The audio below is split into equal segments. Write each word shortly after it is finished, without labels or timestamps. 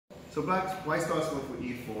So white starts off with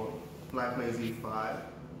e4, black plays e5,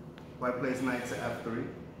 white plays knight to f3,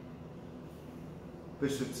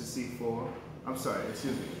 bishop to c4. I'm sorry,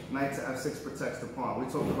 excuse me. Knight to f6 protects the pawn. We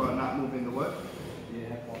talked about not moving the what?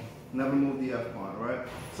 Yeah, f pawn. Never move the f pawn, right?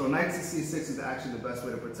 So knight to c6 is actually the best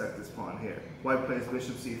way to protect this pawn here. White plays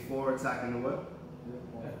bishop c4, attacking the what?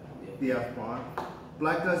 The f pawn.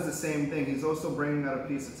 Black does the same thing. He's also bringing out a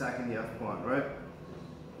piece attacking the f pawn, right?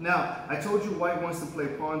 Now, I told you white wants to play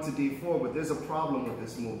pawn to d4, but there's a problem with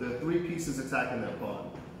this move. There are 3 pieces attacking that pawn.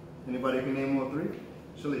 Anybody can name all 3?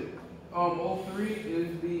 Shalik. All 3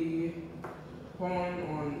 is the pawn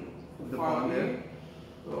on The pawn there?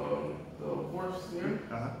 the horse here,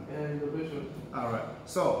 and the bishop. All right.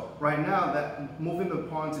 So right now, that moving the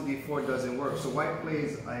pawn to d4 doesn't work. So white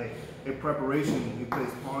plays a preparation. He plays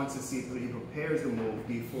pawn to c3. He prepares the move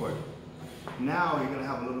d4. Now you're gonna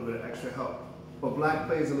have a little bit of extra help. But black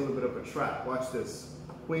plays a little bit of a trap. Watch this.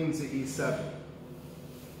 Queen to e7.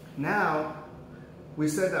 Now we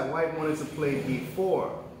said that white wanted to play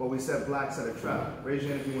d4, but we said black set a trap. Raise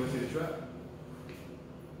your hand if you want to see the trap.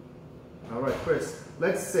 All right, Chris.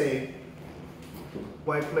 Let's say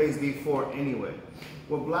white plays d4 anyway.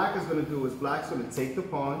 What black is going to do is black's going to take the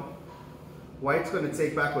pawn, white's going to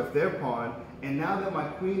take back with their pawn, and now that my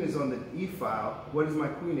queen is on the e file, what is my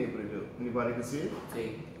queen able to do? Anybody can see it?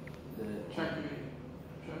 Take the Checkmate.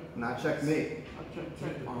 Not checkmate.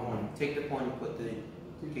 take the pawn and put the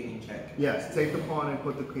king in check. Yes, take the pawn and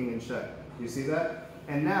put the queen in check. You see that?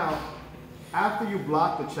 And now, after you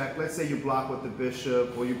block the check, let's say you block with the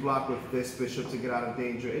bishop or you block with this bishop to get out of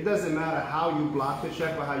danger. It doesn't matter how you block the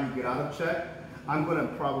check or how you get out of check. I'm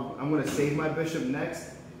gonna save my bishop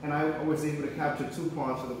next, and I was able to capture 2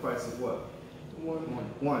 pawns for the price of what?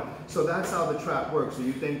 1. So that's how the trap works. So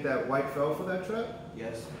you think that white fell for that trap?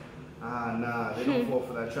 Yes. Nah, they don't fall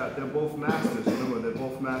for that trap. They're both masters. Remember, they're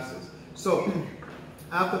both masters. So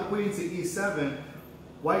after queen to e7,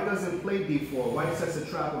 white doesn't play d4. White sets a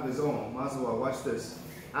trap of his own. Mazawar, watch this.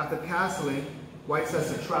 After castling, white sets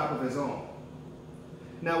a trap of his own.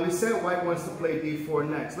 Now we said white wants to play d4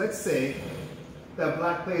 next. Let's say that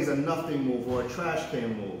black plays a nothing move or a trash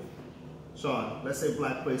can move. Sean, let's say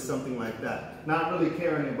black plays something like that. Not really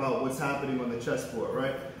caring about what's happening on the chessboard,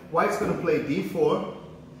 right? White's going to play d4.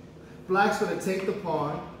 Black's going to take the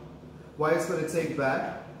pawn. White's going to take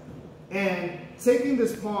back. And taking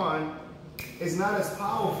this pawn is not as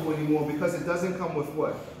powerful anymore because it doesn't come with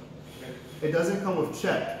what? It doesn't come with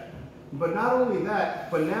check. But not only that,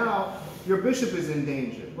 but now your bishop is in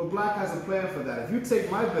danger. But black has a plan for that. If you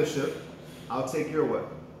take my bishop, I'll take your what?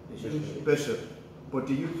 Bishop. But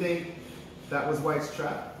do you think that was white's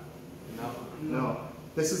trap? No.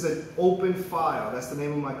 This is an open file. That's the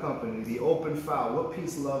name of my company, the open file. What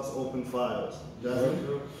piece loves open files?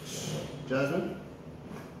 Jasmine? Jasmine?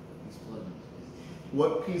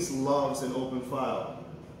 What piece loves an open file?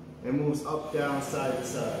 It moves up, down, side to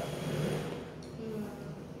side.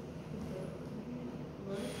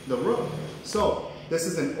 The rook. So, this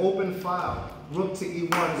is an open file. Rook to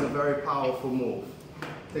e1 is a very powerful move.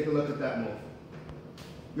 Take a look at that move.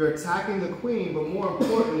 You're attacking the queen, but more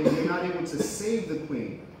importantly, you're not able to save the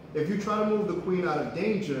queen. If you try to move the queen out of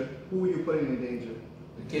danger, who are you putting in danger?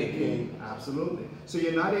 The king. Absolutely. So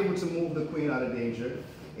you're not able to move the queen out of danger.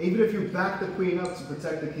 Even if you back the queen up to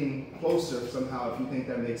protect the king closer somehow, if you think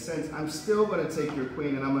that makes sense, I'm still going to take your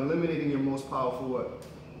queen and I'm eliminating your most powerful what?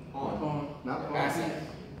 Pawn. Not pawn. Asset.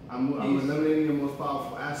 I'm eliminating your most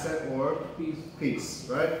powerful asset or piece,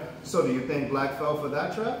 right? So do you think black fell for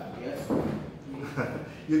that trap? Yes.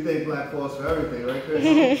 You think black falls for everything, right, Chris?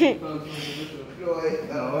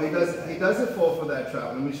 No, he doesn't fall for that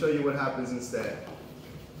trap. Let me show you what happens instead.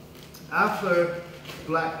 After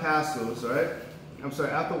black castles, right? I'm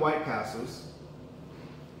sorry, after white castles,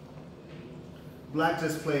 black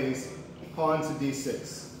just plays pawn to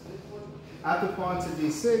d6. After pawn to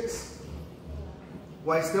d6,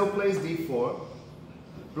 white still plays d4.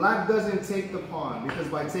 Black doesn't take the pawn because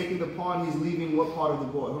by taking the pawn, he's leaving what part of the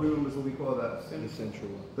board? Who remembers what we call that? The central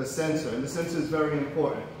one. The center, and the center is very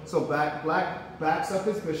important. So black backs up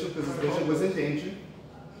his bishop because his bishop was in danger.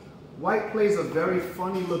 White plays a very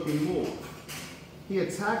funny looking move. He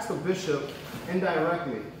attacks the bishop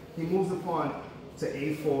indirectly. He moves the pawn to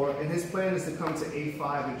a4, and his plan is to come to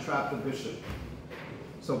a5 and trap the bishop.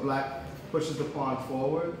 So black pushes the pawn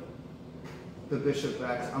forward. The bishop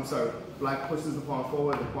backs, black pushes the pawn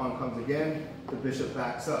forward, the pawn comes again, the bishop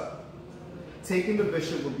backs up. Taking the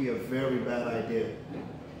bishop would be a very bad idea.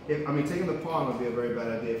 Taking the pawn would be a very bad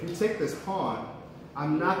idea. If you take this pawn,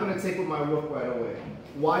 I'm not going to take with my rook right away.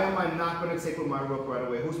 Why am I not going to take with my rook right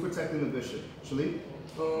away? Who's protecting the bishop? Shalik?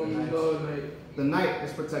 The knight. The knight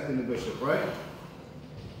is protecting the bishop, right?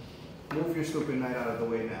 Move your stupid knight out of the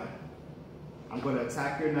way now. I'm going to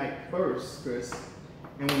attack your knight first, Chris.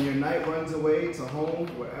 And when your knight runs away to home,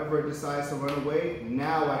 wherever it decides to run away,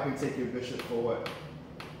 now I can take your bishop for what?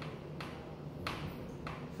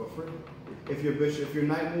 For free. If your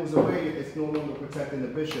knight moves away, it's no longer protecting the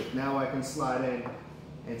bishop. Now I can slide in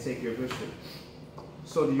and take your bishop.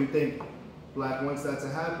 So do you think black wants that to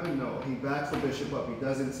happen? No. He backs the bishop up. He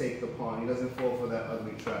doesn't take the pawn. He doesn't fall for that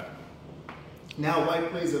ugly trap. Now white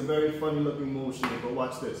plays a very funny looking move, Shanika.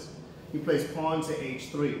 Watch this. He plays pawn to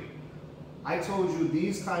h3. I told you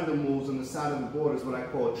these kind of moves on the side of the board is what I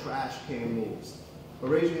call trash can moves. But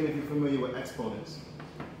raise your hand if you're familiar with exponents.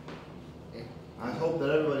 I hope that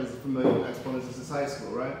everybody's familiar with exponents. This is high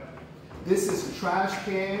school, right? This is trash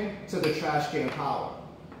can to the trash can power.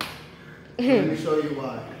 Let me show you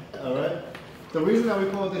why, all right? The reason that we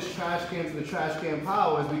call this trash can to the trash can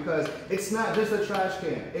power is because it's not just a trash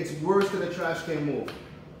can. It's worse than a trash can move.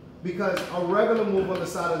 Because a regular move on the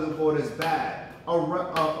side of the board is bad. A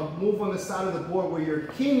move on the side of the board where your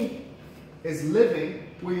king is living,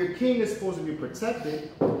 where your king is supposed to be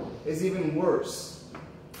protected, is even worse.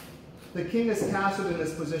 The king is castled in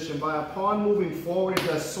this position. By a pawn moving forward, it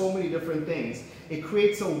does so many different things. It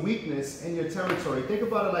creates a weakness in your territory. Think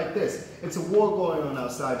about it like this. It's a war going on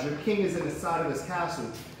outside. Your king is in the side of this castle.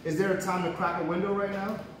 Is there a time to crack a window right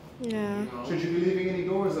now? Yeah. Should you be leaving any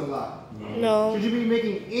doors unlocked? No. Should you be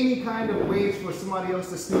making any kind of ways for somebody else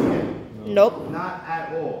to sneak in? Nope. Not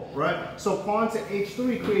at all, right? So pawn to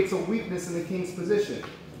h3 creates a weakness in the king's position.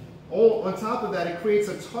 On top of that, it creates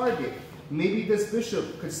a target. Maybe this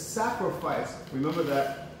bishop could sacrifice, remember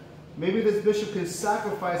that, maybe this bishop can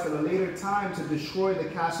sacrifice at a later time to destroy the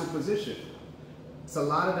castle position. It's a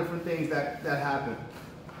lot of different things that happen.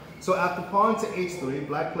 So after pawn to h3,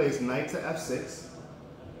 black plays knight to f6.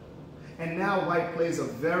 And now white plays a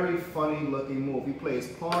very funny looking move. He plays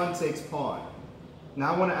pawn takes pawn.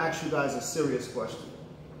 Now I want to ask you guys a serious question.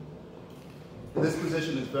 This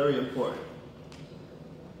position is very important.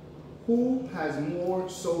 Who has more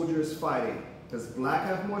soldiers fighting? Does black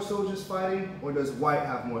have more soldiers fighting, or does white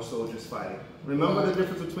have more soldiers fighting? Remember the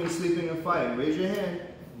difference between sleeping and fighting. Raise your hand.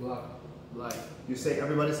 Black. You say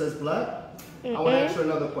everybody says black? I want to ask you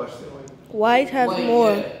another question. White has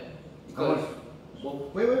more. Yeah.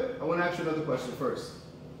 Wait. I want to ask you another question first.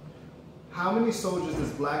 How many soldiers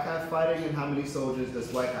does black have fighting, and how many soldiers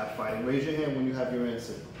does white have fighting? Raise your hand when you have your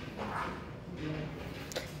answer.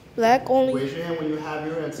 Black only. Raise your hand when you have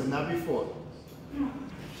your answer, not before.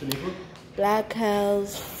 Shaniqua? Black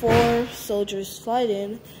has 4 soldiers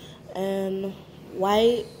fighting, and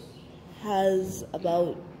white has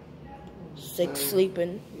about 6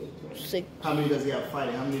 sleeping. 6. How many does he have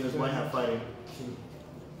fighting? How many does white have fighting?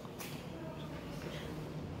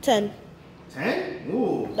 10. 10?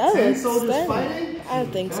 Ooh. That 10 was soldiers 10. fighting? I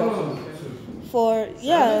don't think so. 4,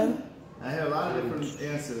 yeah. I had a lot of different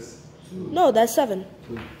answers. No, that's 7.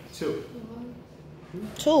 2.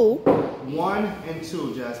 2. 1 and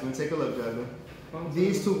 2, Jasmine. Take a look, Jasmine.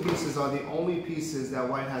 These 2 pieces are the only pieces that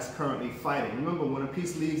white has currently fighting. Remember, when a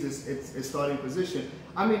piece leaves its starting position,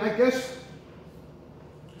 I mean, I guess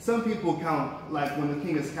some people count like when the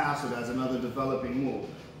king is castled as another developing move,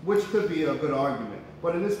 which could be a good argument.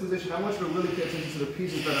 But in this position, I want you to really pay attention to the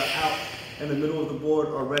pieces that are out in the middle of the board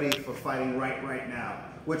are ready for fighting right now,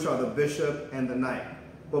 which are the bishop and the knight.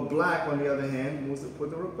 But black, on the other hand, moves to put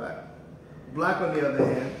the rook back. Black, on the other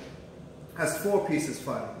hand, has 4 pieces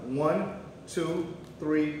fighting. 1, 2,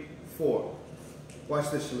 3, 4. Watch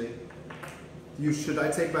this, Shalik. Should I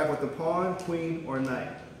take back with the pawn, queen, or knight?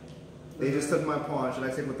 They just took my pawn. Should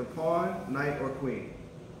I take with the pawn, knight, or queen?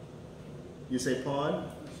 You say pawn?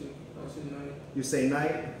 I say knight. You say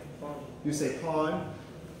knight? Pawn. You say pawn?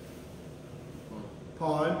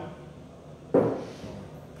 Pawn?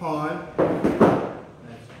 Pawn?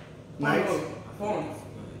 Knight? Pawn.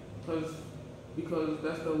 Because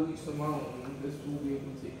that's the least amount, and this will be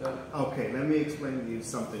able to take that. Okay, let me explain to you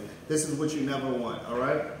something. This is what you never want, all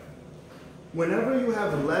right? Whenever you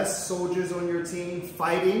have less soldiers on your team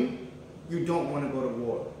fighting, you don't want to go to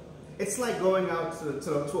war. It's like going out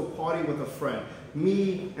to a party with a friend.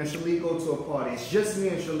 Me and Shalik go to a party. It's just me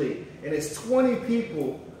and Shalik. And it's 20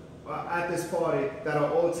 people at this party that are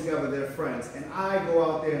all together, they're friends. And I go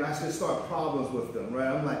out there and I just start problems with them, right?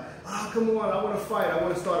 I'm like, come on, I want to fight. I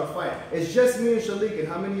want to start a fight. It's just me and Shalik. And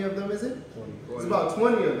how many of them is it? 20. It's about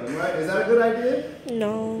 20 of them, right? Is that a good idea?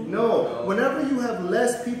 No. No. Whenever you have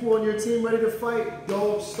less people on your team ready to fight,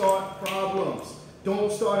 don't start problems.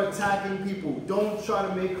 Don't start attacking people. Don't try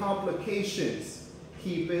to make complications.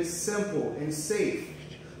 Keep it simple and safe.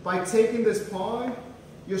 By taking this pawn,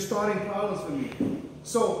 You're starting problems for me.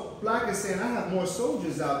 So black is saying, I have more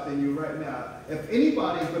soldiers out than you right now. If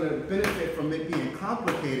anybody's going to benefit from it being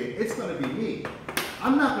complicated, it's going to be me.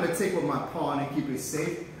 I'm not going to take with my pawn and keep it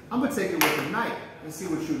safe. I'm going to take it with the knight and see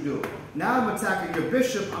what you do. Now I'm attacking your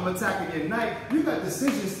bishop. I'm attacking your knight. You got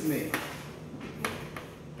decisions to make.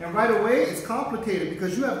 And right away, it's complicated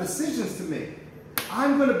because you have decisions to make.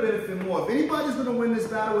 I'm going to benefit more. If anybody's going to win this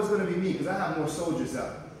battle, it's going to be me because I have more soldiers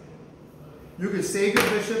out. You can save your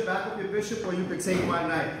bishop, back up your bishop, or you can take my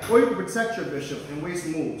knight. Or you can protect your bishop and waste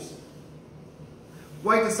moves.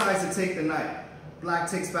 White decides to take the knight. Black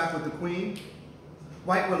takes back with the queen.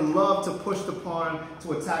 White would love to push the pawn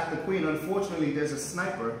to attack the queen. Unfortunately, there's a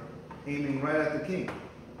sniper aiming right at the king.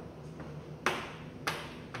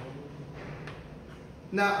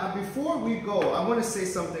 Now, before we go, I want to say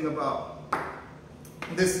something about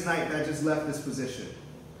this knight that just left this position.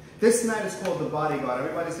 This knight is called the bodyguard.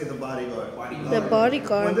 Everybody say the bodyguard. The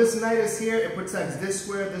bodyguard. When this knight is here, it protects this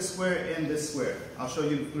square, and this square. I'll show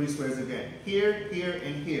you 3 squares again. Here, here,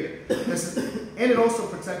 and here. And it also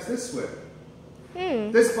protects this square.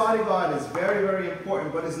 This bodyguard is very, very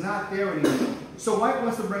important, but it's not there anymore. So white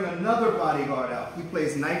wants to bring another bodyguard out. He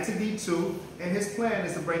plays knight to d2, and his plan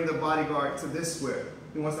is to bring the bodyguard to this square.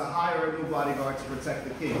 He wants to hire a new bodyguard to protect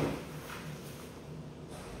the king.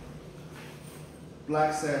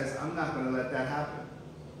 Black says, I'm not going to let that happen.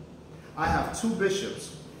 I have 2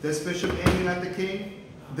 bishops. This bishop aiming at the king,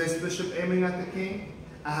 this bishop aiming at the king.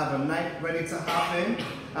 I have a knight ready to hop in.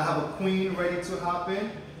 I have a queen ready to hop in.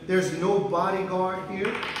 There's no bodyguard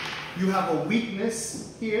here. You have a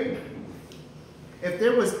weakness here. If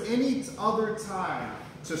there was any other time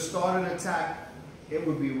to start an attack, it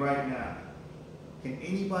would be right now. Can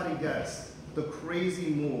anybody guess the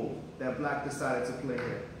crazy move that black decided to play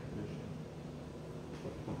here?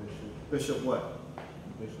 Bishop what?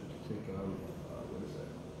 Bishop to take out, what is that?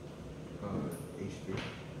 H3.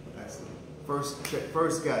 Excellent.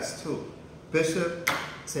 First guess, 2. Bishop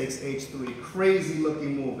takes H3. Crazy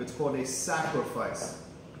looking move. It's called a sacrifice.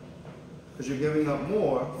 Because you're giving up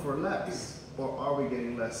more for less. Or are we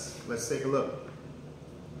getting less? Let's take a look.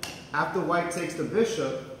 After white takes the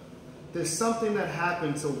bishop, there's something that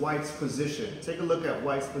happened to white's position. Take a look at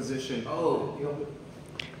white's position. Oh,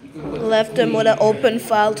 Left him with an open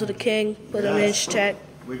file to the king. Put him in check.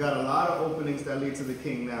 We got a lot of openings that lead to the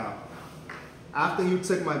king now. After you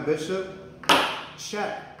took my bishop,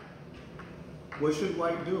 check. What should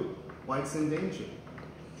white do? White's in danger.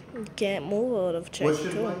 Can't move out of check. What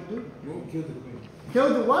should too. white do? Kill the queen.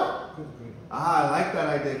 Kill the what? Kill the queen. Ah, I like that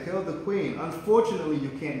idea. Kill the queen. Unfortunately, you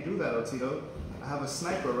can't do that, Otito. I have a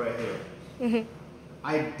sniper right here.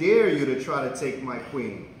 I dare you to try to take my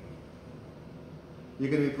queen. You're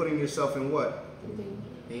going to be putting yourself in what?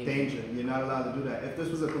 Danger. You're not allowed to do that. If this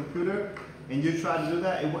was a computer and you tried to do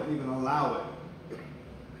that, it wouldn't even allow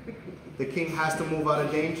it. The king has to move out of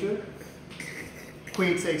danger.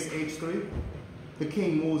 Queen takes H3. The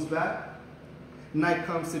king moves back. Knight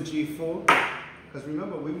comes to G4. Because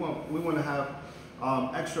remember, we want to have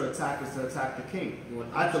extra attackers to attack the king. We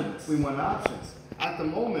want options. At the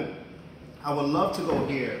moment, I would love to go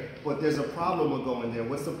here, but there's a problem with going there.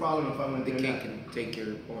 What's the problem if I went there? The king can take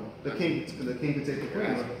your pawn. The king can take the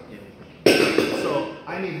queen. Yeah. So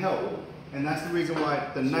I need help. And that's the reason why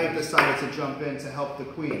the knight decided to jump in to help the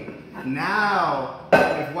queen. Now,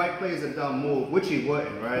 if white plays a dumb move, which he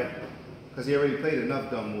wouldn't, right? Because he already played enough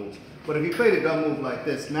dumb moves. But if he played a dumb move like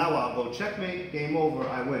this, now I'll go checkmate, game over,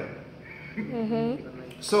 I win.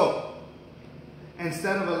 So,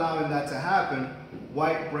 instead of allowing that to happen,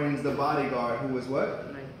 white brings the bodyguard, who is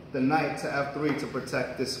what? The knight to F3 to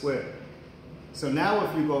protect this square. So now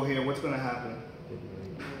if you go here, what's going to happen?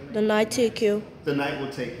 The knight take you. The knight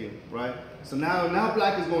will take you, right? So now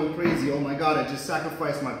black is going crazy. Oh my God, I just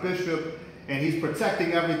sacrificed my bishop and he's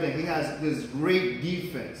protecting everything. He has this great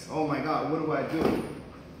defense. Oh my God, what do I do?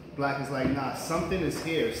 Black is like, nah, something is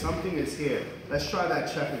here. Something is here. Let's try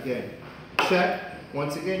that check again. Check.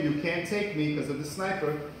 Once again, you can't take me because of the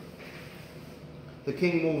sniper. The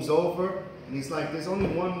king moves over and he's like, there's only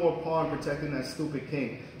one more pawn protecting that stupid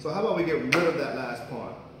king. So how about we get rid of that last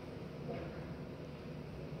pawn?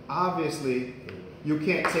 Obviously, you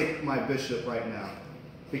can't take my bishop right now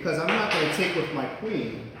because I'm not going to take with my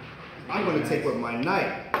queen. I'm going to take with my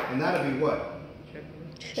knight, and that'll be what?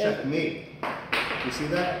 Checkmate. You see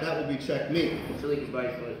that? That will be checkmate. So they can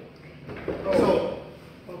buy foot. So,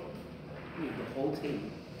 The whole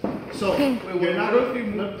team. so you're not. What if you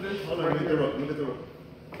move this? Hold on, look at the rook. Look at the rook.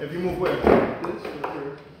 If you move where? This or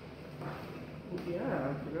here? Yeah,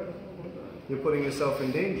 I forgot about that. You're putting yourself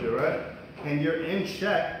in danger, right? And you're in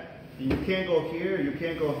check. You can't go here, you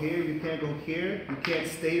can't go here, you can't go here, you can't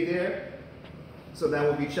stay there. So that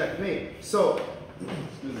will be checkmate. So,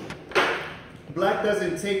 excuse me. Black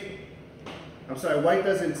doesn't take, white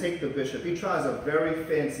doesn't take the bishop. He tries a very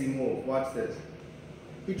fancy move. Watch this.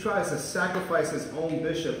 He tries to sacrifice his own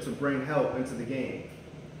bishop to bring help into the game.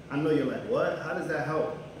 I know you're like, what? How does that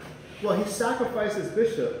help? Well, he sacrificed his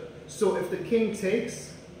bishop. So if the king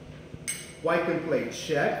takes, white can play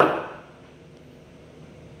check.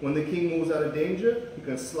 When the king moves out of danger, he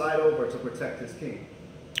can slide over to protect his king.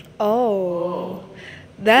 Oh,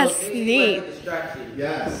 that's So it's neat. like a distraction.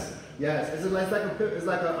 Yes, yes. It's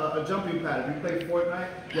like a jumping pad. If you play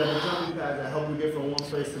Fortnite, you have a jumping pad that help you get from one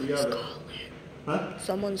place to the other. Huh?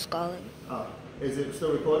 Someone's calling. Oh, is it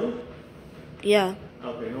still recording? Yeah.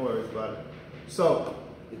 Okay, no worries about it. So,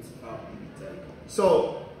 It's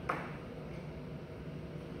So,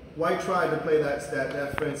 white tried to play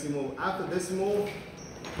that fancy move. After this move,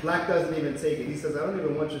 black doesn't even take it. He says, I don't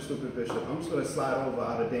even want your stupid bishop. I'm just going to slide over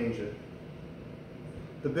out of danger.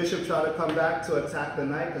 The bishop tried to come back to attack the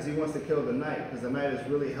knight because he wants to kill the knight because the knight is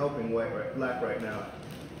really helping black right now.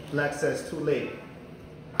 Black says, too late.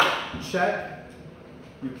 Check.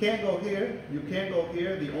 You can't go here. You can't go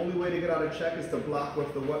here. The only way to get out of check is to block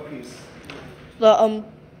with the what piece? The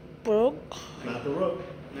broke. Not the rook.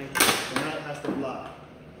 The knight has to block.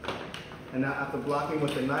 And now after blocking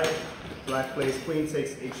with the knight, black plays queen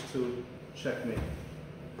takes h2, checkmate.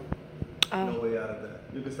 No way out of that.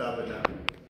 You can stop it now.